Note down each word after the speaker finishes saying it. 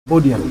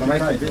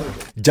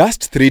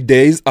Just 3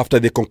 days after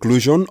the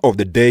conclusion of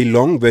the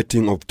day-long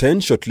vetting of 10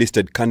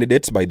 shortlisted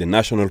candidates by the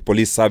National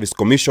Police Service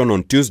Commission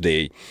on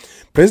Tuesday,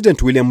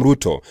 President William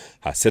Ruto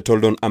has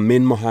settled on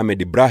Amin Mohamed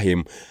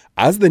Ibrahim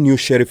as the new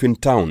sheriff in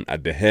town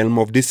at the helm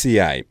of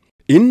DCI.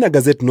 In a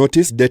Gazette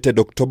notice dated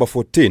October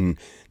 14,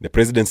 the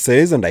president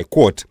says, and I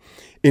quote,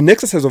 "In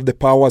exercise of the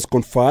powers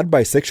conferred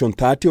by Section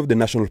 30 of the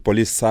National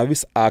Police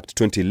Service Act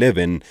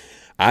 2011,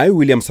 I,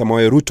 William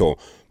Ruto,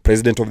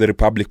 President of the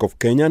Republic of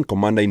Kenya and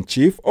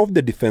Commander-in-Chief of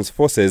the Defense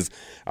Forces,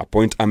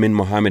 appoint Amin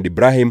Mohamed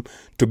Ibrahim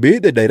to be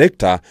the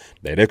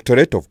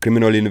Directorate of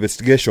Criminal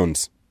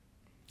Investigations."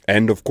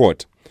 End of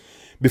quote.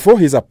 Before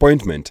his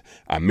appointment,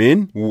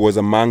 Amin, who was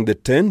among the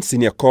 10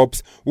 senior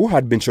cops who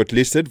had been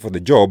shortlisted for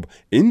the job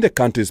in the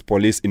country's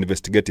police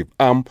investigative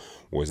arm,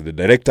 was the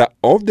director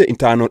of the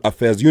Internal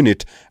Affairs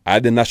Unit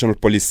at the National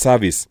Police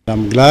Service.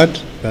 I'm glad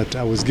that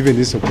I was given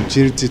this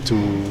opportunity to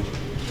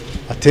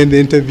attend the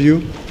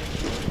interview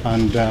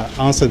and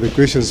answer the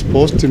questions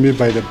posed to me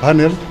by the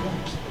panel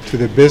to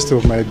the best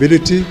of my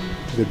ability,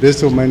 to the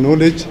best of my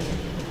knowledge,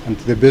 and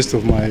to the best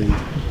of my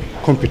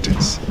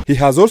competence. He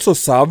has also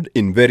served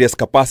in various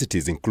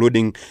capacities,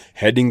 including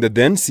heading the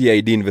then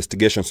CID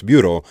Investigations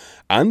Bureau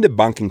and the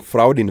Banking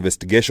Fraud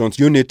Investigations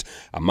Unit,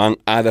 among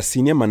other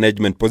senior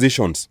management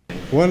positions.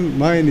 Well,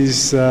 mine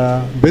is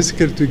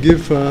basically to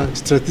give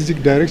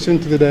strategic direction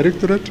to the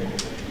directorate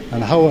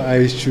and how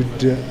I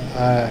should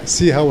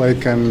see how I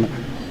can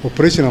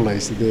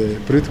operationalize the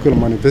political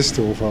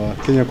manifesto of our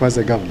Kenya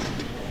Kwanza government.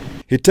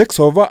 He takes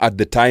over at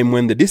the time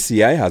when the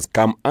DCI has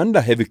come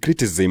under heavy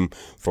criticism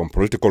from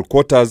political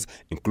quarters,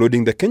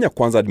 including the Kenya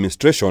Kwanza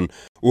administration,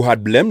 who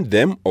had blamed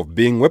them of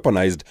being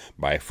weaponized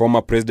by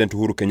former President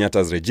Uhuru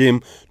Kenyatta's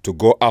regime to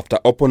go after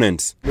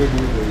opponents.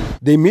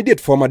 The immediate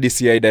former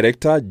DCI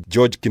director,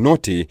 George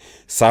Kinoti,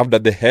 served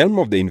at the helm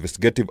of the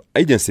investigative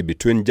agency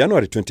between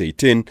January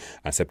 2018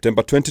 and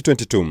September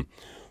 2022.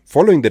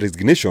 Following the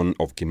resignation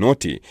of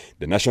Kinoti,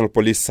 the National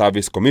Police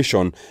Service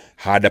Commission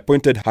had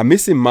appointed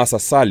Hamisi Masa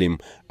Salim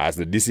as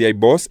the DCI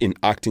boss in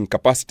acting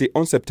capacity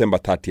on September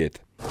 30th.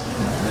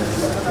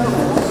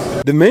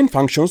 The main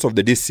functions of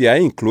the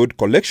DCI include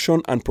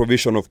collection and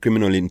provision of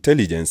criminal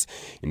intelligence,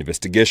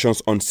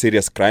 investigations on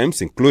serious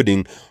crimes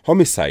including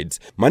homicides,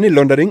 money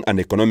laundering and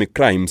economic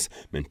crimes,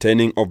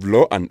 maintaining of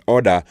law and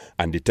order,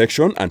 and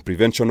detection and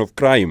prevention of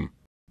crime.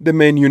 The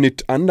main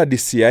unit under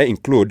DCI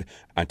include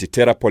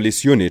Anti-Terror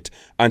Police Unit,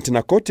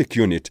 Anti-Narcotic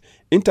Unit,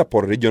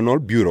 Interpol Regional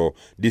Bureau,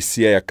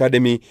 DCI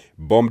Academy,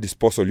 Bomb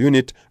Disposal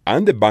Unit,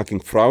 and the Banking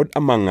Fraud,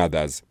 among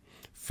others.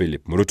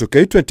 Philip Murutu,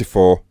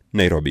 K24,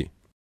 Nairobi.